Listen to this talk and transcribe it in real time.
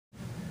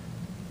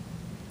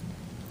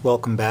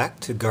Welcome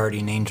back to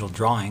Guardian Angel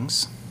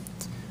Drawings,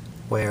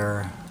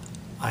 where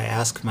I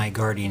ask my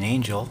guardian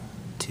angel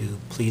to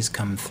please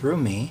come through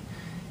me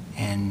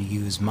and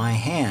use my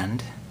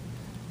hand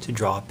to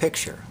draw a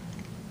picture.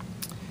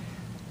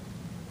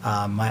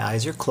 My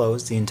eyes are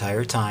closed the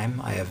entire time.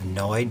 I have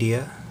no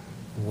idea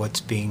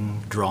what's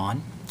being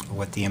drawn or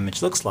what the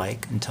image looks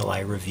like until I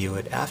review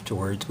it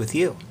afterwards with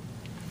you.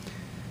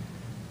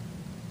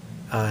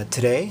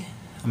 Today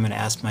I'm going to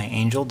ask my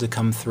angel to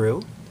come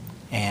through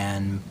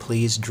and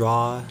please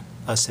draw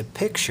us a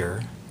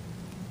picture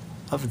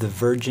of the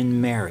Virgin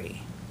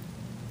Mary.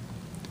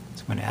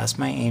 So I'm going to ask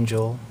my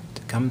angel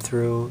to come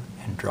through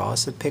and draw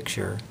us a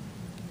picture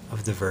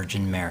of the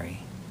Virgin Mary.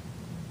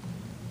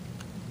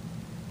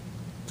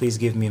 Please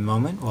give me a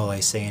moment while I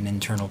say an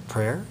internal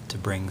prayer to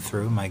bring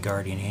through my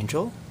guardian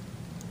angel,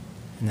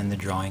 and then the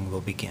drawing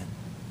will begin.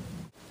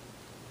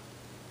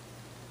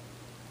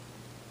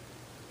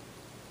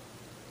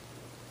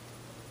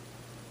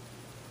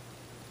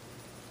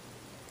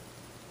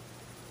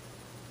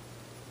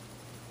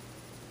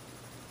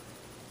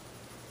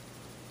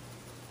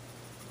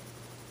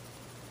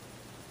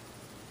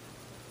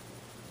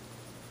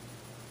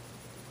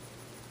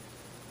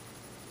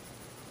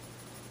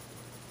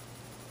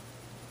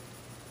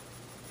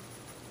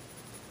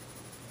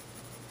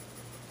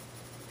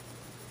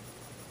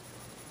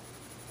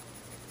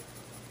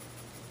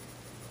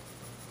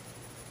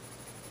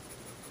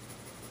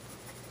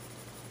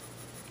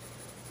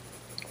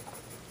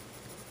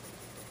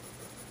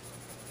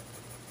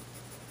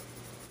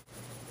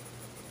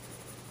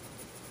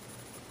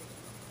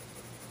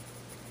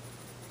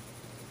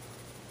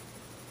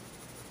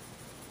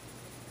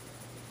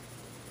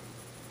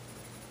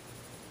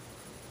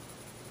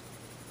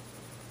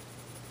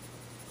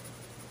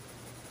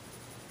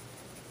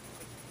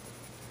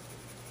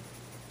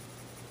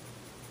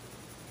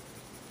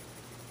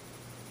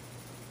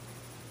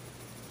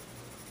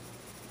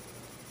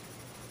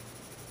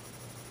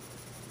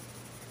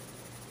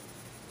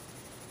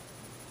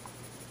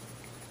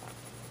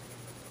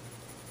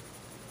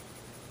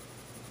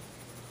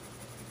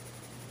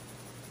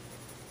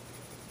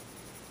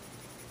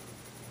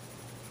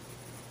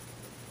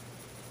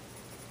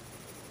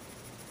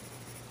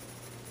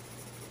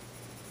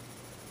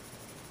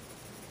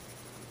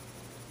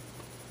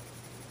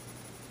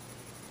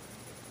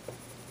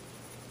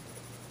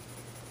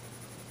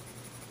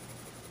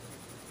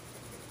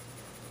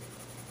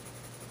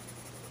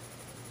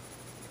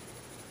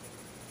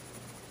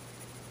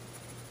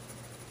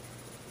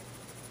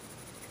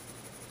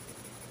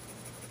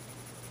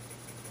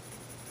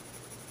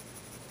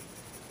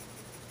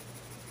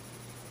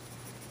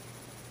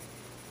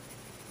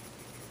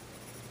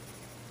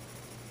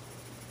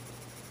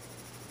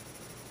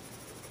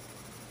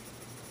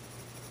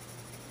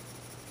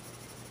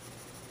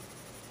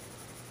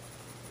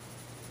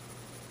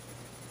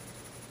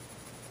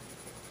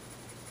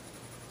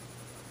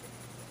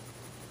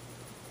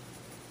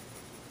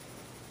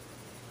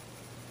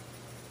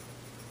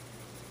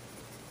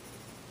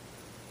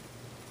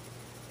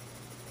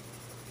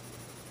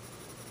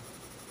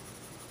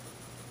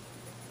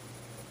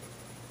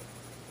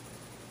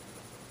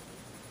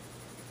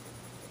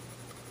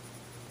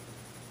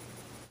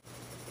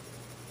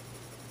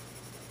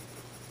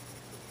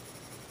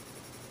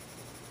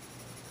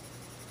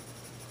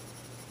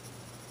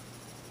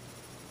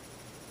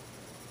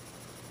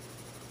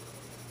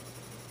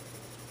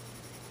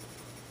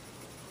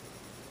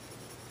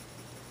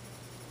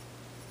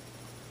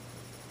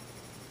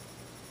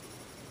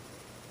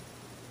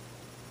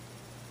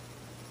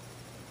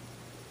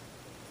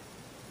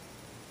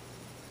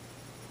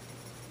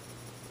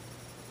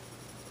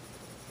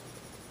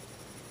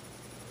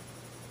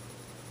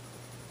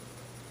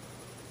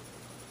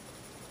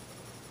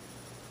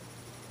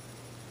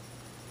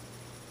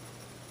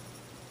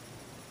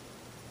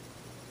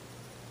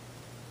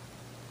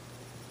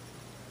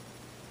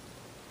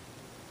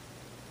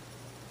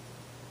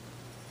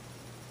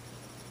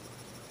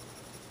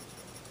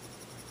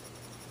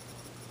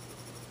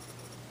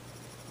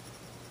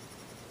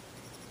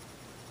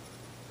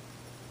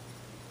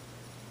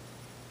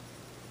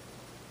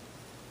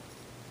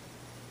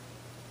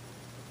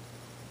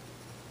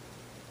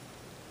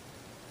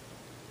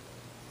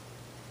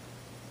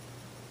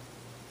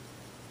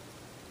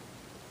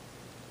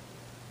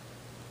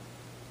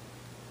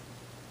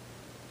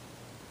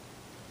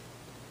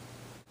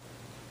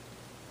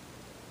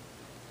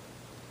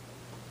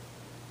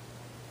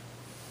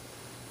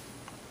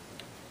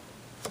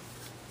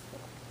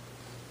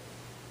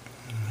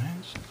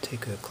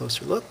 Take a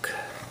closer look.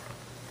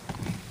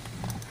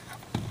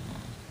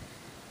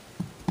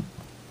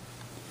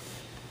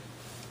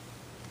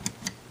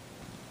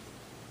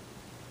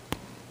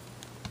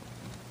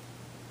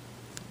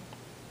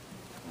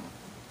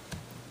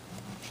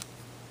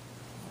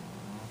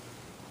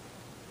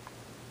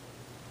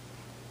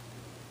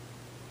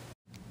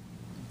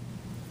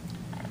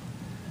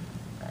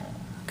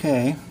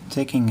 Okay,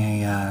 taking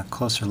a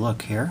closer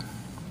look here.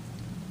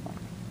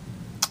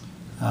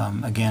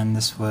 Again,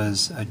 this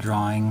was a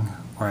drawing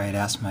where I had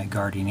asked my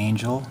guardian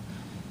angel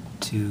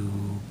to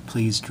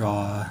please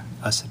draw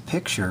us a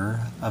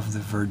picture of the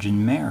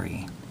Virgin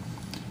Mary.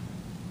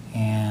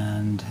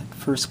 And at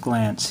first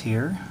glance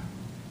here,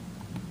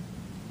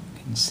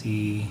 you can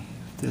see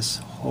this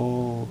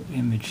whole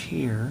image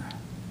here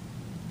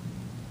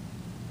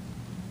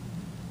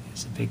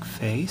is a big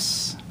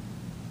face.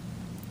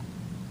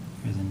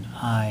 There's an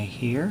eye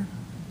here.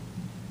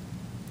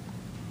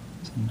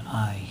 There's an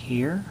eye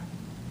here.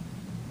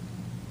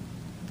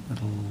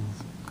 Little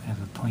kind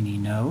of a pointy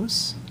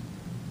nose.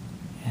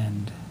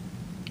 And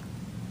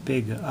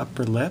big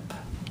upper lip.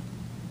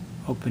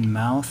 Open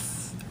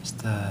mouth. There's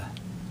the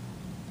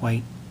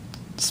white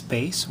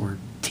space, or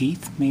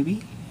teeth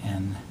maybe.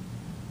 And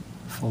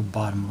full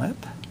bottom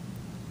lip.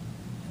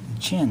 And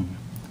the chin.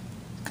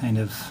 Kind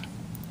of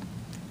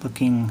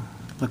looking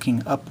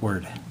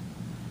upward.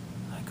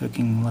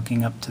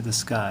 Looking up to the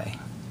sky.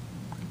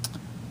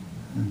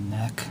 The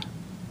neck.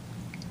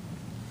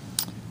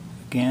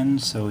 Again,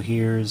 so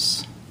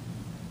here's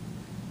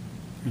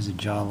a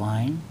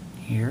jawline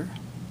here.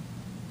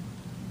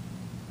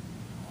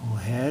 Whole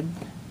head,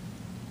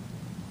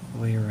 all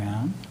the way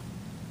around.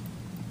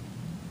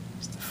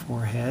 Here's the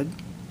forehead.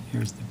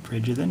 Here's the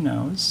bridge of the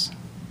nose.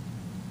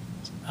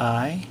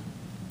 Eye.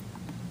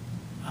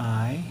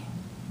 Kind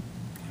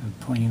of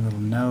a pointy little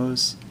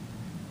nose.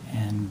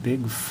 And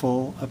big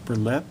full upper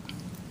lip,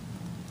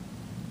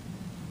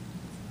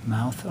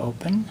 mouth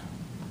open,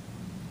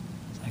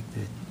 it's like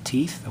the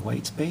teeth, the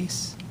white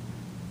space,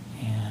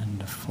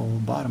 and a full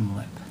bottom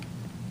lip,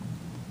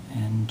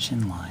 and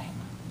chin line.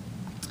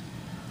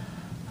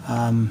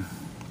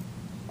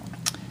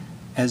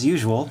 As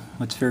usual,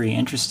 what's very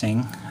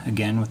interesting,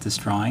 again with this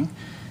drawing,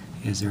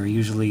 is there are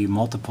usually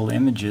multiple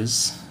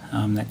images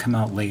that come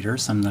out later,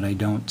 some that I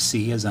don't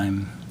see as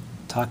I'm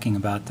talking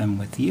about them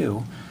with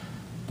you,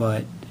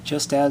 but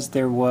just as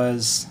there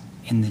was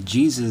in the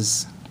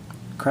Jesus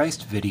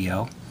Christ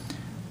video,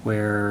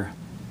 where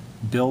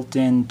built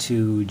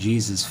into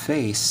Jesus'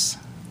 face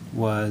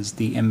was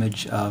the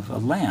image of a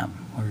lamb,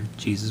 where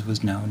Jesus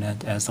was known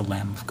as the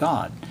Lamb of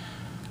God.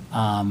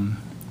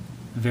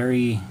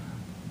 Very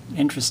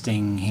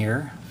interesting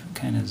here.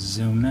 Kind of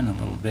zoom in a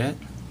little bit.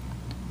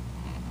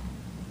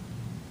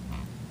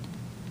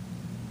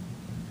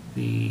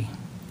 The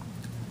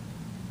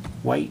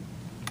white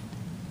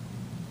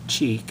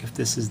cheek, if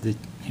this is the,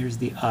 here's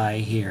the eye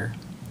here,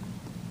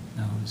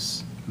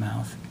 nose,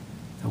 mouth,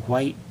 the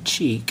white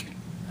cheek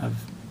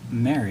of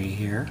Mary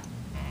here.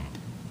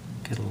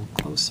 Get a little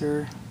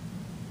closer.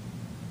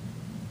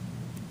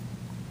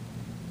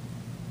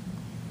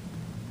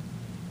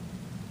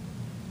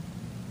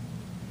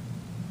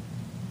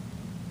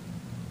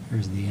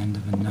 Here's the end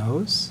of a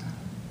nose.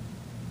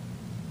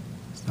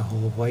 There's the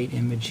whole white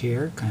image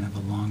here, kind of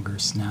a longer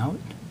snout.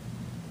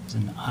 There's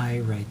an eye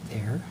right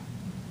there.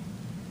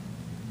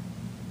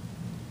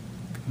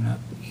 Coming up,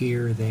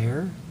 ear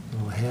there,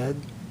 little head,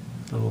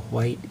 little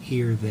white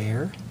ear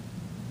there,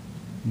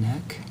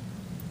 neck.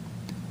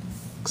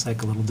 Looks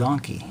like a little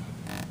donkey.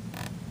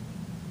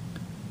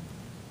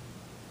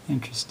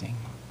 Interesting.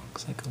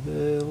 Looks like a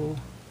little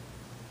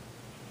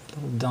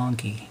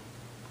donkey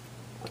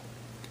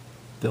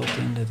built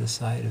into the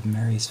side of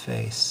Mary's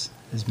face,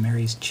 as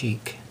Mary's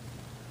cheek.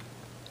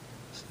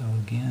 So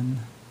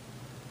again,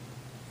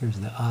 here's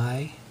the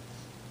eye,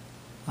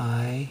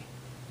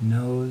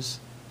 nose,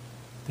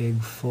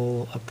 big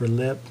full upper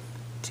lip,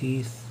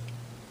 teeth,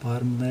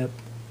 bottom lip,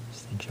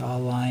 there's the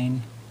jawline.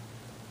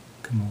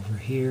 Come over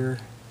here,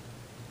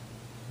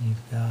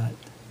 you've got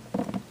a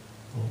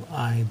little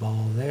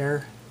eyeball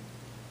there,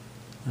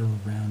 little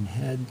round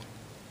head,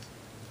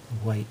 a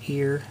white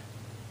ear.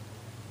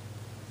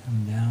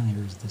 Come down,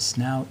 here's the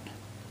snout.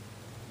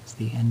 It's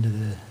the end of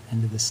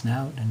the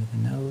snout, end of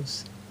the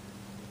nose.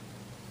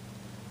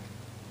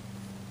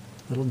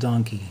 Little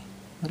donkey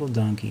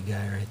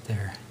guy right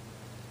there,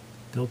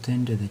 built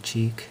into the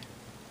cheek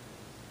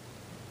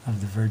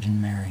of the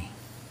Virgin Mary.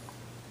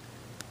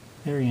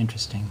 Very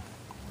interesting.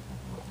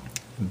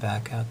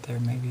 Back out there,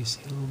 maybe you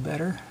see a little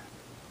better.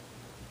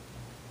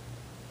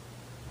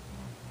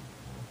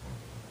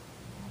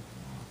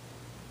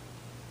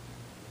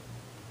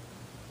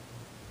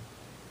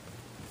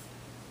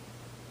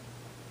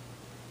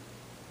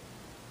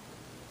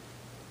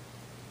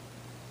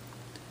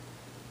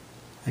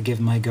 I give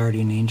my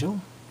guardian angel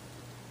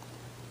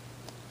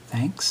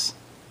thanks.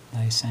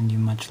 I send you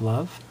much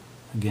love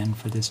again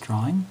for this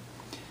drawing,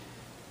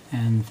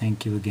 and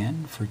thank you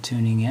again for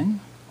tuning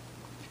in.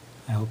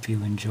 I hope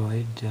you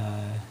enjoyed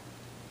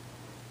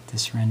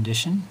this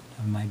rendition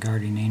of my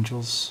guardian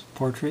angel's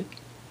portrait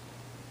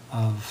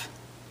of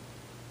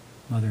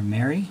Mother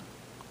Mary,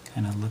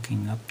 kind of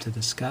looking up to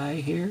the sky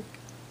here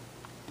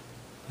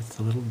with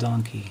the little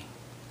donkey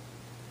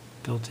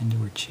built into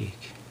her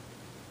cheek.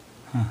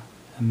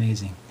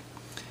 Amazing.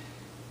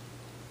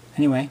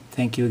 Anyway,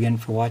 thank you again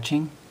for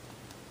watching.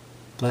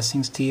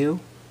 Blessings to you,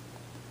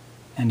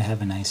 and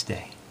have a nice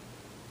day.